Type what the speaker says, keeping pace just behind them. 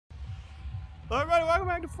Hello everybody, welcome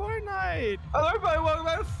back to Fortnite! Hello everybody, welcome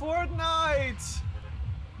back to Fortnite!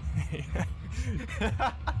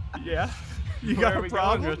 Yeah? You got a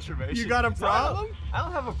problem? You got a problem? I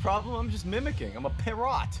don't have a problem, I'm just mimicking. I'm a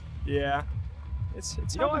pirate. Yeah. It's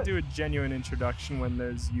hard to do a genuine introduction when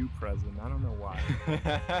there's you present. I don't know why.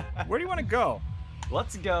 Where do you want to go?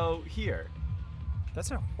 Let's go here.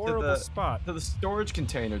 That's a horrible spot. To the storage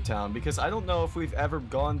container town, because I don't know if we've ever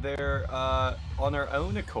gone there on our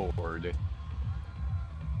own accord.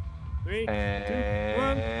 3, 2, 1,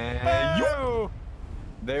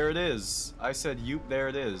 there it is. I said yoop, there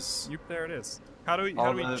it is. Yoop, there it is. How do we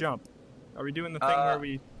jump? Are we doing the thing where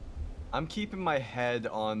we... I'm keeping my head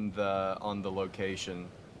on the location.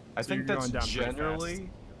 I think that's generally...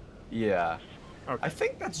 Yeah. Okay. I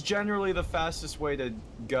think that's generally the fastest way to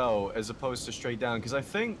go, as opposed to straight down, because I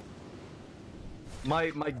think my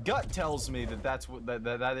gut tells me that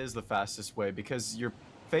that is the fastest way, because you're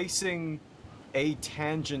facing a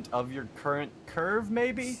tangent of your current curve,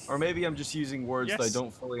 maybe? Or maybe I'm just using words that I don't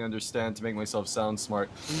fully understand to make myself sound smart.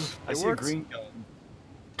 I see a green gun.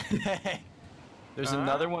 There's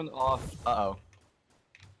another one off. Uh-oh.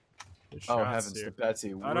 Oh, heavens to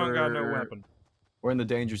Betsy. I don't got no weapon. We're in the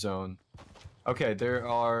danger zone. Okay, there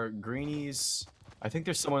are greenies. I think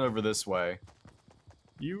there's someone over this way.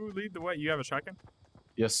 You lead the way. You have a shotgun?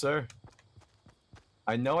 Yes, sir.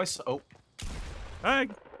 I know I saw... Oh. Hey!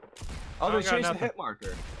 Oh, they changed the hit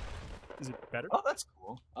marker. Is it better? Oh, that's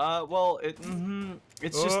cool. Well, it's just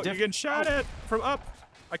different. You're getting shot at from up.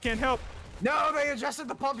 I can't help. No, they adjusted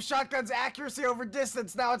the pump shotgun's accuracy over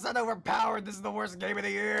distance. Now it's not overpowered. This is the worst game of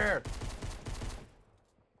the year.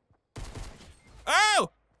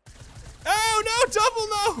 Oh! Oh, no, double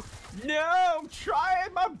no! No, I'm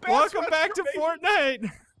trying my best. Welcome back to Fortnite.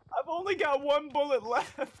 I've only got one bullet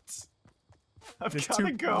left. I've got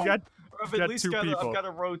to go. I've at least got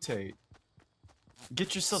to rotate.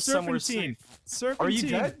 Get yourself somewhere safe. Serpentine. Are you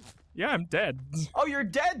dead? Yeah, I'm dead. Oh, you're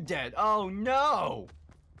dead. Oh, no.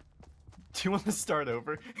 Do you want to start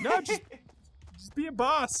over? No, just be a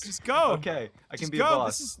boss. Just go. Okay, I can be a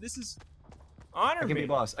boss. This is honor me. I can be a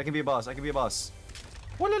boss. I can be a boss. I can be a boss.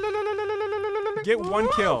 Get one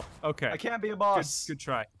kill. Okay. I can't be a boss. Good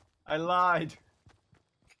try. I lied.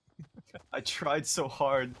 I tried so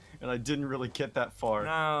hard, and I didn't really get that far.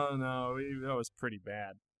 No, that was pretty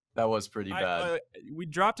bad. That was pretty bad. We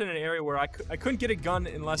dropped in an area where I couldn't get a gun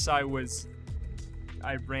unless I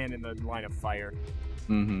ran in the line of fire.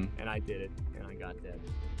 Mm-hmm. And I did it, and I got dead.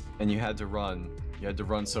 And you had to run. You had to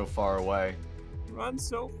run so far away. Run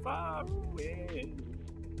so far away.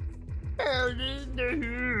 I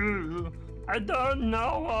don't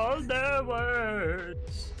know all the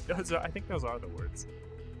words. I think those are the words.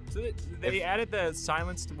 So they added the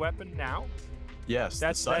silenced weapon now? Yes,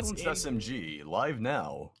 that's silenced SMG, live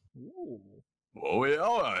now. Ooh. Oh yeah.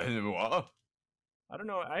 I don't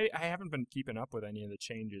know, I haven't been keeping up with any of the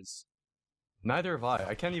changes. Neither have I.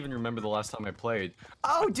 I can't even remember the last time I played.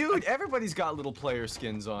 Oh, dude, everybody's got little player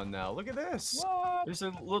skins on now. Look at this. What? There's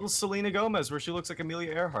a little Selena Gomez where she looks like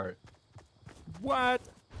Amelia Earhart. What?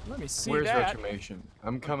 Let me see Where's that. Retromation?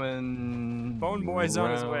 I'm coming. Bone Boy's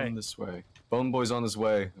on his way. This way. Bone Boy's on his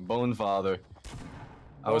way. Bone Father.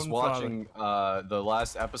 I was watching the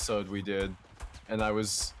last episode we did, and I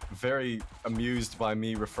was very amused by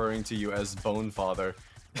me referring to you as Bone Father.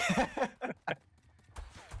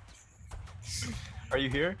 Are you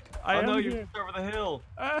here? I am no, here. You're over the hill.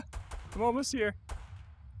 I'm almost here.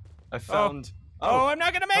 I found... Oh, I'm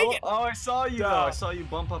not gonna make it! Oh, I saw you, though. I saw you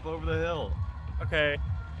bump up over the hill. Okay.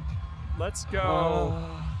 Let's go.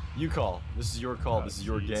 You call. This is your call. This is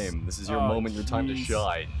your game. This is your moment, your time to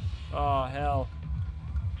shine. Oh, hell.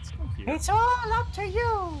 Let's go here. It's all up to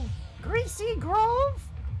you, Greasy Grove.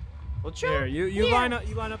 Well, here, you line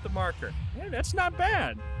up the marker. Hey, that's not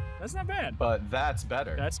bad. That's not bad. But that's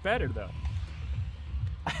better. That's better, though.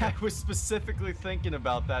 I was specifically thinking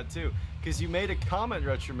about that, too. Because you made a comment,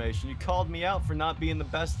 Retromation. You called me out for not being the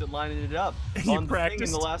best at lining it up on the thing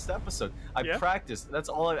in the last episode. I practiced. That's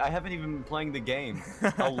all. I haven't even been playing the game.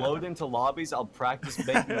 I'll load into lobbies. I'll practice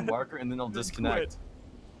making a marker, and then I'll disconnect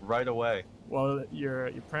right away. Well,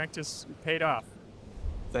 your practice paid off.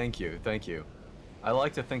 Thank you. Thank you. I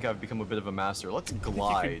like to think I've become a bit of a master. Let's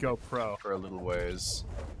glide. You could go pro for a little ways.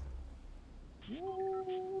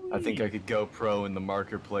 I think I could go pro in the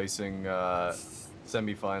marker placing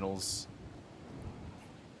semifinals.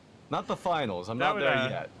 Not the finals. I'm not there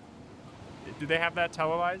yet. Do they have that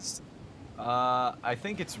televised? I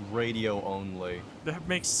think it's radio only. That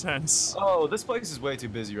makes sense. Oh, this place is way too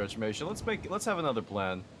busy, Retromation. Let's have another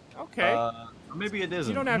plan. Okay. Maybe it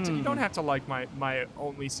isn't. You don't have to like my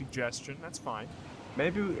only suggestion. That's fine.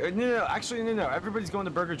 Maybe no. Actually, no. Everybody's going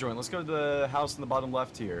to Burger Joint. Let's go to the house in the bottom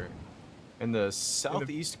left here, in the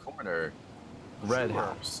southeast corner. Red Sure.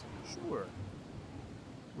 house. Sure.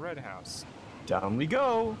 Red house. Down we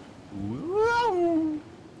go. Woo!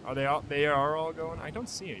 Are they all? They are all going. I don't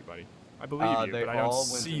see anybody. I believe you, They but I don't all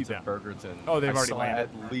went see into them. Burgerton. Oh, they've I already saw landed.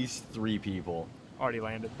 At least 3 people. Already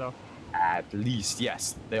landed though. At least,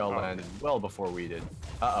 yes. They all Oh, landed well before we did.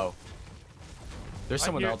 Uh-oh. There's I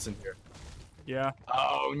someone hear- else in here. Yeah.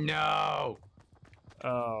 Oh, no.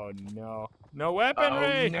 Oh no. No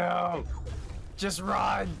weaponry. Oh, no. Just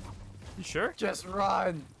run. You sure? Just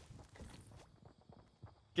run.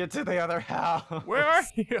 Get to the other house. Where are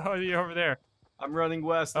you? Oh, you're over there. I'm running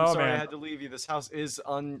west. I'm Oh, sorry man. I had to leave you. This house is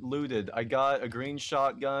unlooted. I got a green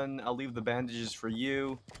shotgun. I'll leave the bandages for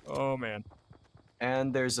you. Oh man.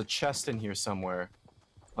 And there's a chest in here somewhere.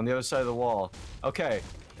 On the other side of the wall. Okay.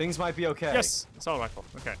 Things might be okay. Yes. It's all my fault.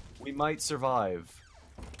 Okay. We might survive.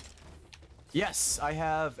 Yes, I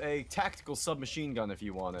have a tactical submachine gun if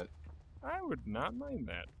you want it. I would not mind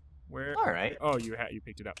that. Where? All right. Oh, you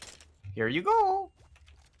picked it up. Here you go.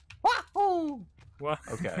 Wahoo! Wah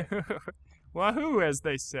Okay. Wahoo, as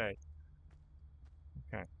they say.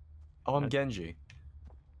 Okay. Oh, I'm Genji.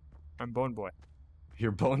 I'm Bone Boy.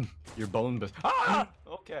 Your bone. Ah!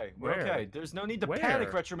 Okay, we're Where? okay. There's no need to Where?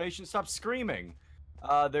 panic, Retromation. Stop screaming.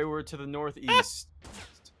 They were to the northeast.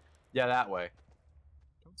 Yeah, that way.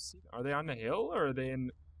 Don't see. Are they on the hill or are they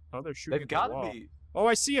in? Oh, they're shooting. They've at the got to wall. be. Oh,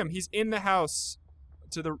 I see him. He's in the house.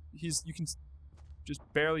 To the. You can just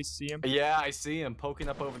barely see him. Yeah, I see him poking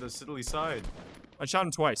up over the Sidley side. I shot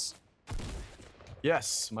him twice.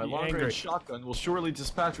 Yes, my Be long-range angry. shotgun will surely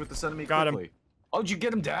dispatch with this enemy Got him. quickly. Oh, did you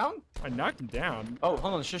get him down? I knocked him down. Oh,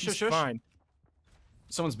 hold on. Shush, He's shush, shush. fine.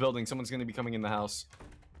 Someone's building. Someone's going to be coming in the house.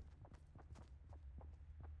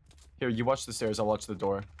 Here, you watch the stairs. I'll watch the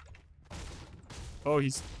door. Oh,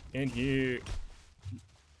 he's in here.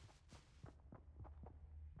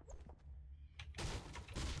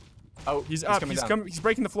 Oh, He's up. coming He's down. coming. He's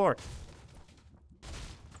breaking the floor.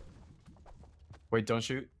 Wait, don't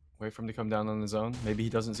shoot. Wait for him to come down on his own. Maybe he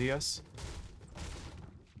doesn't see us.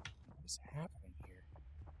 What is happening here?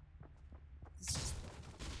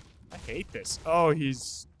 I hate this. Oh,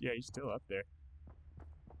 he's still up there.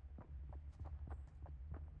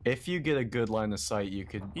 If you get a good line of sight, you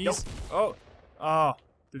could. He's oh,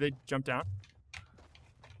 did they jump down?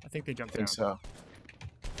 I think they jumped I think down.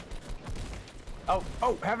 so.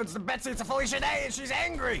 Oh, heavens to Betsy, it's a Felicia Day and she's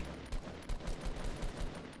angry!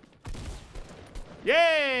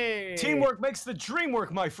 Yay! Teamwork makes the dream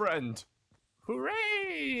work, my friend!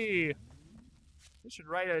 Hooray! They should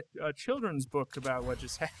write a children's book about what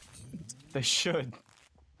just happened. They should.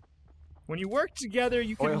 When you work together,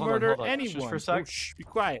 you Oh, can wait, hold murder on. anyone. Just for a sec. Oh, shh, be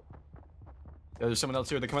quiet. Yeah, there's someone else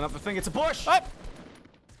here. They're coming up the thing. It's a bush! What?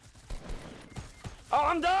 Oh,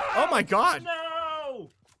 I'm down! Oh my god! No!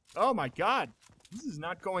 Oh my god! This is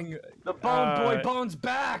not going. The Bone Boy Bone's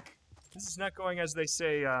back! This is not going as they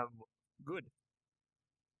say. Good.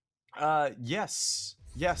 Yes.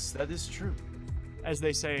 Yes, that is true. As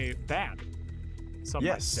they say, bad. Some might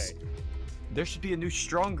Yes. say. There should be a new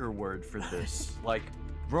stronger word for this. Like,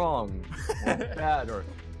 wrong. Or bad, or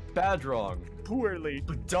bad wrong. Poorly.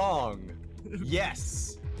 Badong.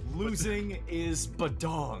 Yes. Losing is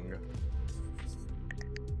badong.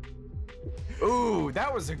 Ooh,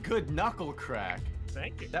 that was a good knuckle crack.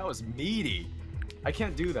 Thank you. That was meaty. I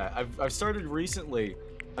can't do that. I've started recently.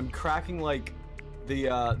 I'm cracking like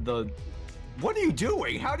the. What are you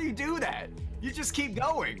doing? How do you do that? You just keep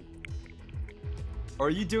going. Or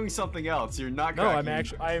are you doing something else? You're not. No, cracking. I'm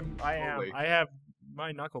actually. I am. Holy. I have.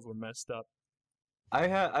 My knuckles were messed up.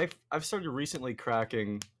 I've started recently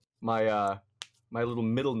cracking my my little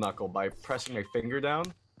middle knuckle by pressing my finger down.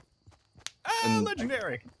 Ah,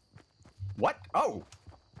 legendary. What? Oh,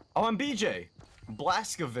 I'm BJ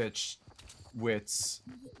Blaskovich Wits.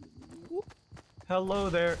 Hello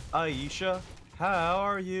there, Aisha. How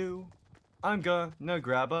are you? I'm gonna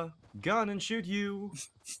grab a gun and shoot you.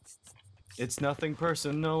 It's nothing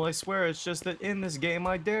personal, I swear. It's just that in this game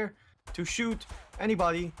I dare to shoot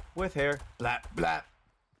anybody with hair. Blap blap.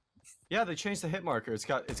 Yeah, they changed the hit marker. It's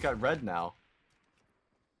got red now.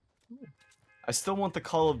 I still want the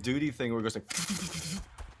Call of Duty thing where it goes like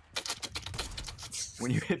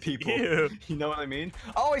when you hit people. Ew. You know what I mean?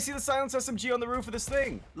 Oh, I see the silenced SMG on the roof of this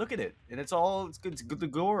thing. Look at it, and it's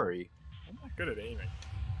good gory. I'm not good at aiming.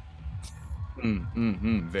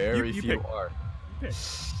 Very You few pick. are. Pick.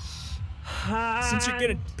 Since you're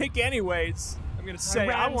gonna pick anyways, I'm gonna say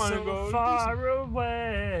I want to go far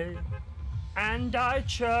away, and I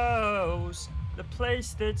chose The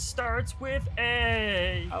place that starts with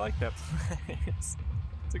A. I like that place.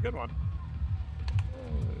 It's a good one.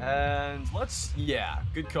 And yeah,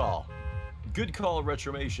 good call. Good call,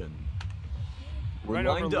 Retromation. We're Right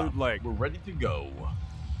over lined up. Loot Lake. We're ready to go.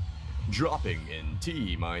 Dropping in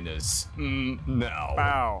T minus now.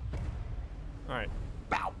 Bow. All right.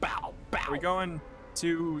 Bow, bow, bow. Are we going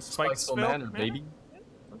to Spikesville Manor, baby?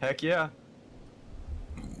 Heck yeah.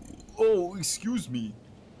 Oh, excuse me.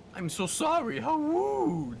 I'm so sorry. How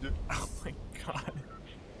rude. Oh my god.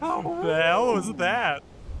 How What rude. the hell was that?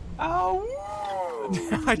 How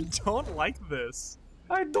rude. I don't like this.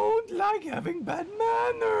 I don't like having bad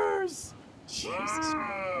manners. Jesus.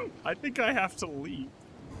 I think I have to leave.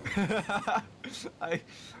 I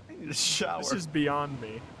need a shower. This is beyond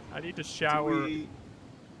me. I need to shower.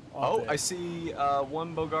 Oh, I see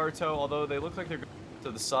one Bogarto, although they look like they're going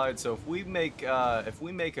to the side. So if we make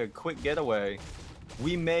a quick getaway,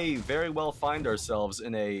 we may very well find ourselves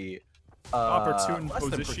in a Opportune less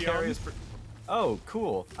than position. precarious. Oh,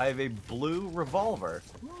 cool! I have a blue revolver.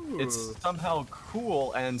 Ooh. It's somehow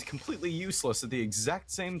cool and completely useless at the exact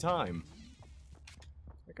same time.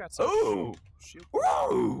 I got some. Ooh! Shoot.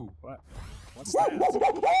 Woo! What? What's that?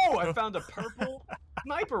 Oh, I found a purple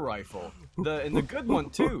sniper rifle. And the good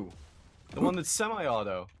one too. The one that's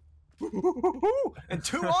semi-auto. And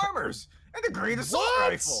 2 armors! And the great assault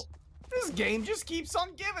rifle! This game just keeps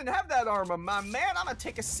on giving. Have that armor, my man. I'm gonna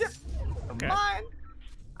take a sip of mine.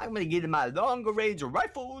 I'm gonna get in my longer range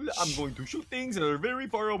rifle. I'm going to shoot things that are very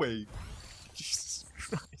far away. Jesus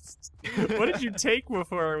Christ. What did you take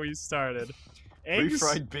before we started? Eggs?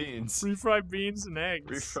 Refried beans. Refried beans and eggs.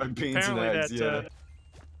 Refried beans Apparently and eggs, that, yeah.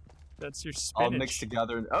 That's your spinach. All mixed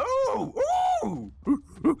together. And, oh! Ooh!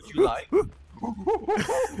 What you like?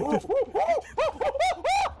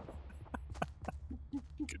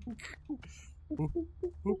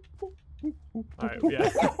 Alright, yeah.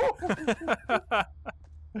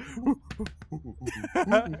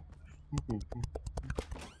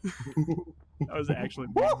 That was actually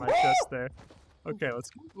me in my chest there. Okay,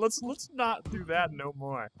 let's not do that no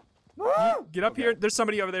more. Get up here. There's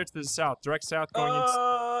somebody over there to the south, direct south, going in.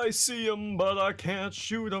 I see them, but I can't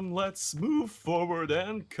shoot them. Let's move forward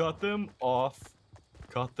and cut them off.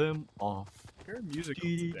 Cut them off. You're a musical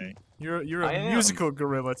today. You're I a am. musical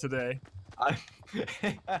gorilla today.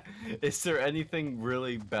 Is there anything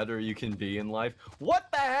really better you can be in life? What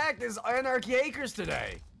the heck is Anarchy Acres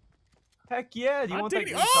today? Heck yeah! Do you want that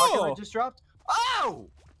green shotgun I just dropped? Oh!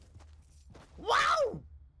 Wow!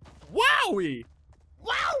 Wowie!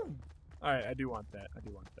 Wow! Alright, I do want that. I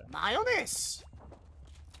do want that. Mayonnaise!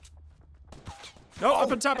 No,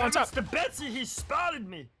 up on top, on top! Mr. Betsy, he spotted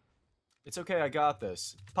me. It's okay, I got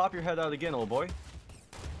this. Pop your head out again, old boy.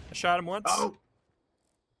 I shot him once. Oh!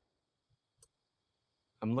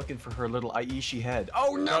 I'm looking for her little Aishi head.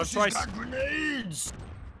 Oh no, No, she's twice. got grenades!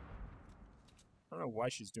 I don't know why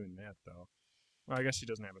she's doing that, though. Well, I guess she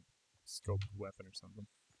doesn't have a scoped weapon or something.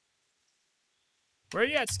 Where are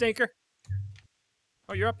you at, Stinker?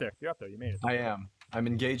 Oh, you're up there. You're up there. You made it. I am. I'm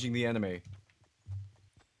engaging the enemy.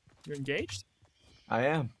 You're engaged? I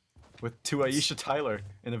am. With 2 Aisha Tyler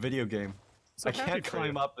in a video game. So I can't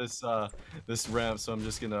climb up this this ramp, so I'm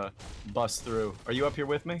just gonna bust through. Are you up here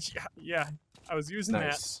with me? Yeah, yeah. I was using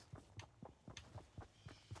Nice.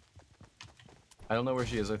 I don't know where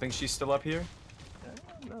she is. I think she's still up here. that.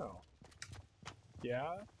 I don't know.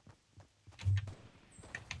 Yeah?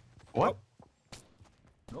 What?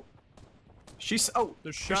 Nope. She's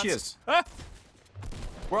There's here shots. she is. Ah!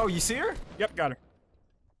 Whoa, you see her? Yep, got her.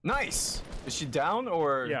 Nice. Is she down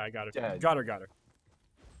or? Yeah, I got her. dead? Got her, got her.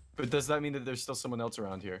 But does that mean that there's still someone else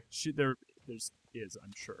around here? There's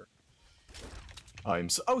I'm sure.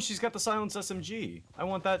 Oh, she's got the silenced SMG. I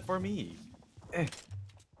want that for me. Eh.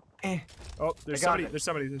 Eh. Oh, there's I got somebody, it. there's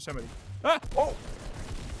somebody, there's somebody. Ah! Oh!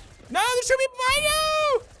 No, there's two people behind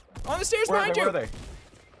you! On the stairs Where are behind they? you! Where are they?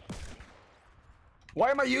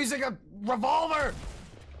 Why am I using a revolver?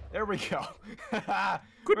 There we go.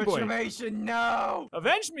 Good boy. Retribution, no!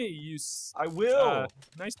 Avenge me, you I will.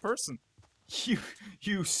 nice person.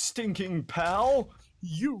 You stinking pal.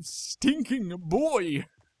 You stinking boy!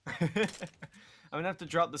 I'm gonna have to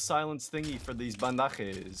drop the silence thingy for these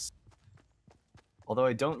bandajes. Although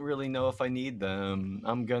I don't really know if I need them.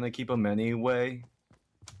 I'm gonna keep them anyway.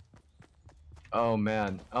 Oh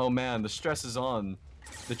man, the stress is on.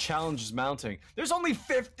 The challenge is mounting. There's only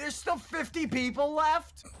 50, there's still 50 people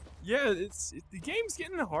left? Yeah, the game's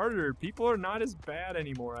getting harder. People are not as bad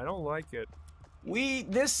anymore. I don't like it.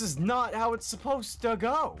 This is not how it's supposed to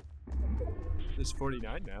go. There's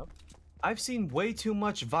 49 now. I've seen way too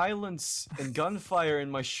much violence and gunfire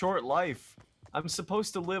in my short life I'm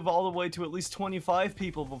supposed to live all the way to at least 25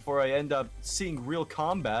 people before I end up seeing real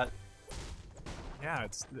combat. Yeah,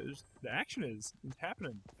 the action is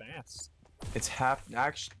happening fast. It's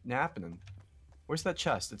happening. Where's that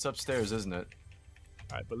chest? It's upstairs, isn't it?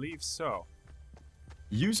 I believe so.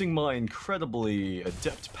 Using my incredibly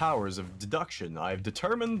adept powers of deduction, I've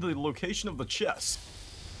determined the location of the chest.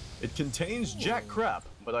 It contains jack crap,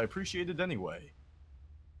 but I appreciate it anyway.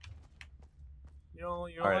 You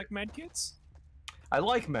don't Alright. like medkits? I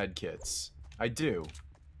like medkits. I do.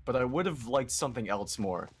 But I would have liked something else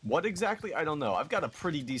more. What exactly? I don't know. I've got a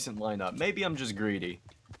pretty decent lineup. Maybe I'm just greedy.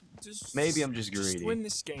 Maybe I'm just greedy. Just win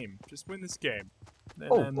this game. Just win this game.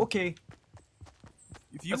 And Oh, then okay.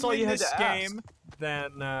 if you That's all win you had this to game,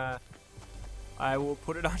 then I will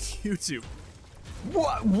put it on YouTube.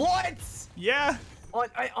 What? Yeah.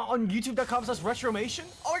 On YouTube.com/retromation?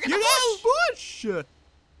 Oh, I got You the bush!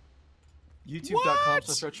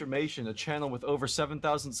 YouTube.com/retromation, a channel with over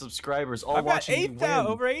 7,000 subscribers, all I've got watching me win.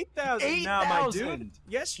 over 8,000 now, my 8,000? dude.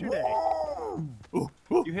 Yesterday. Whoa!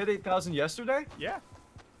 You hit 8,000 yesterday? Yeah.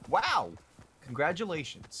 Wow!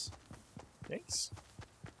 Congratulations. Thanks.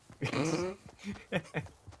 Oh,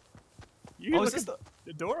 You look is this the...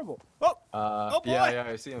 adorable. Oh, oh boy. Yeah,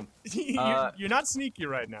 I see him. You're not sneaky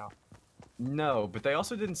right now. No, but they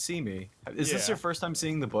also didn't see me. Is this Yeah. your first time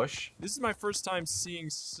seeing the bush? This is my first time seeing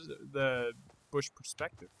the bush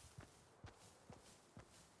perspective.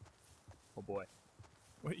 Oh boy.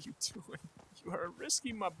 What are you doing? You are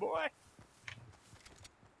risky, my boy.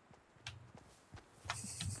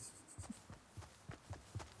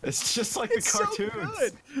 It's just like It's the cartoons. so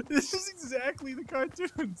good. This is exactly the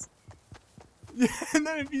cartoons. Yeah, and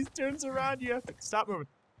then if he turns around, you have to stop moving.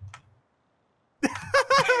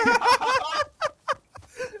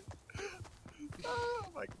 Oh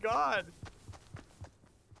my god.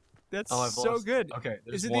 That's Oh, I've so lost. good. Okay,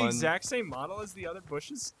 Is there's it one. the exact same model as the other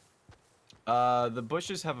bushes? The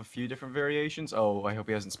bushes have a few different variations. Oh, I hope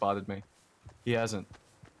he hasn't spotted me. He hasn't.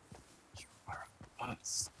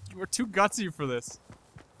 You are too gutsy for this.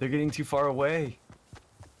 They're getting too far away.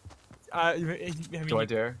 I mean, Do I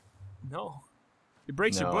dare? No. It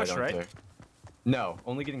breaks No, your bush, I don't right? dare. No,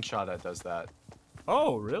 only getting shot at does that.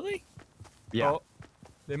 Oh, really? Yeah. Oh,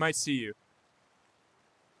 they might see you.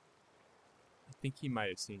 I think he might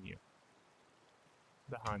have seen you.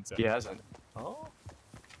 The Hanzo. He hasn't. Oh.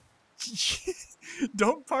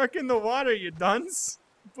 Don't park in the water, you dunce.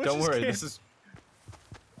 Don't Bushes worry, can't- this is.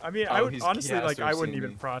 I mean, Oh, I would he honestly has like. to have I wouldn't seen even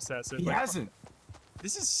me. process it. He like, hasn't.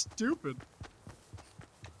 This is stupid.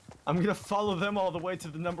 I'm gonna follow them all the way to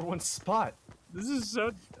the #1 spot. This is so.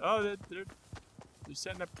 Oh, they're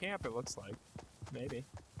setting up camp. It looks like, maybe.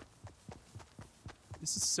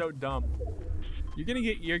 This is so dumb. You're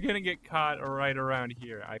gonna get caught right around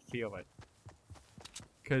here. I feel it.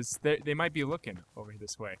 Cause they might be looking over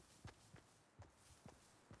this way.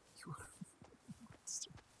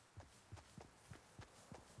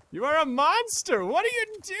 You are a monster! What are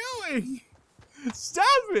you doing? Stop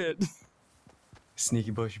it!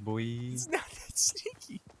 Sneaky bush boy. It's not that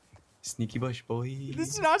sneaky. Sneaky bush boy. This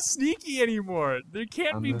is not sneaky anymore. There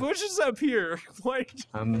can't I'm be the- bushes up here. Why?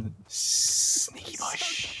 I'm sneaky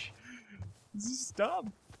bush. This is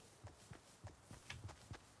dumb.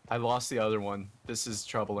 I lost the other one. This is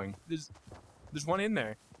troubling. There's one in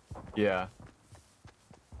there. Yeah.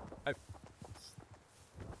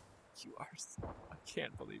 You are. I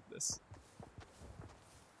can't believe this.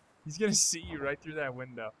 He's gonna see you right through that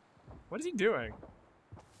window. What is he doing?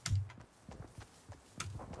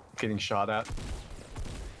 Getting shot at.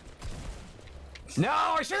 No,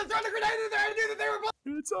 I should have thrown the grenade in there. I knew that they were both.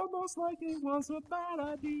 It's almost like it was a bad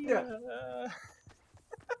idea.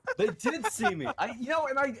 They did see me.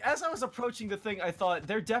 As I was approaching the thing, I thought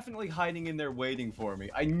they're definitely hiding in there waiting for me.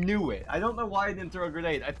 I knew it. I don't know why I didn't throw a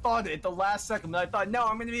grenade. I thought it at the last second, but I thought, no,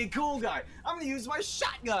 I'm gonna be a cool guy. I'm gonna use my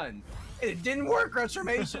shotgun. And it didn't work,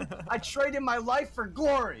 Retromation. I traded my life for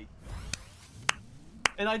glory.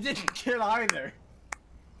 And I didn't get either.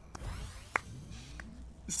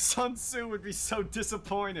 Sun Tzu would be so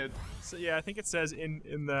disappointed. So yeah, I think it says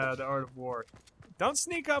in the Art of War, don't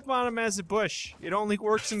sneak up on him as a bush. It only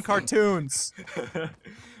works in cartoons.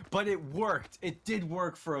 But it worked. It did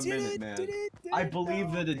work for a minute, man. I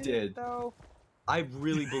believe that it did. I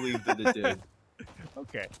really believe that it did.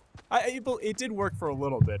 Okay. It did work for a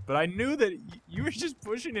little bit, but I knew that you were just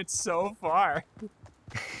pushing it so far.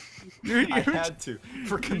 I had to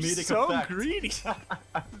for comedic so effect. greedy.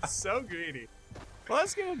 So greedy. Well,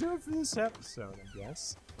 that's gonna do it for this episode, I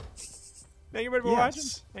guess. Thank you everybody for watching.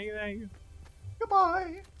 Yes. Thank you.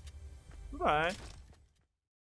 Goodbye. Bye.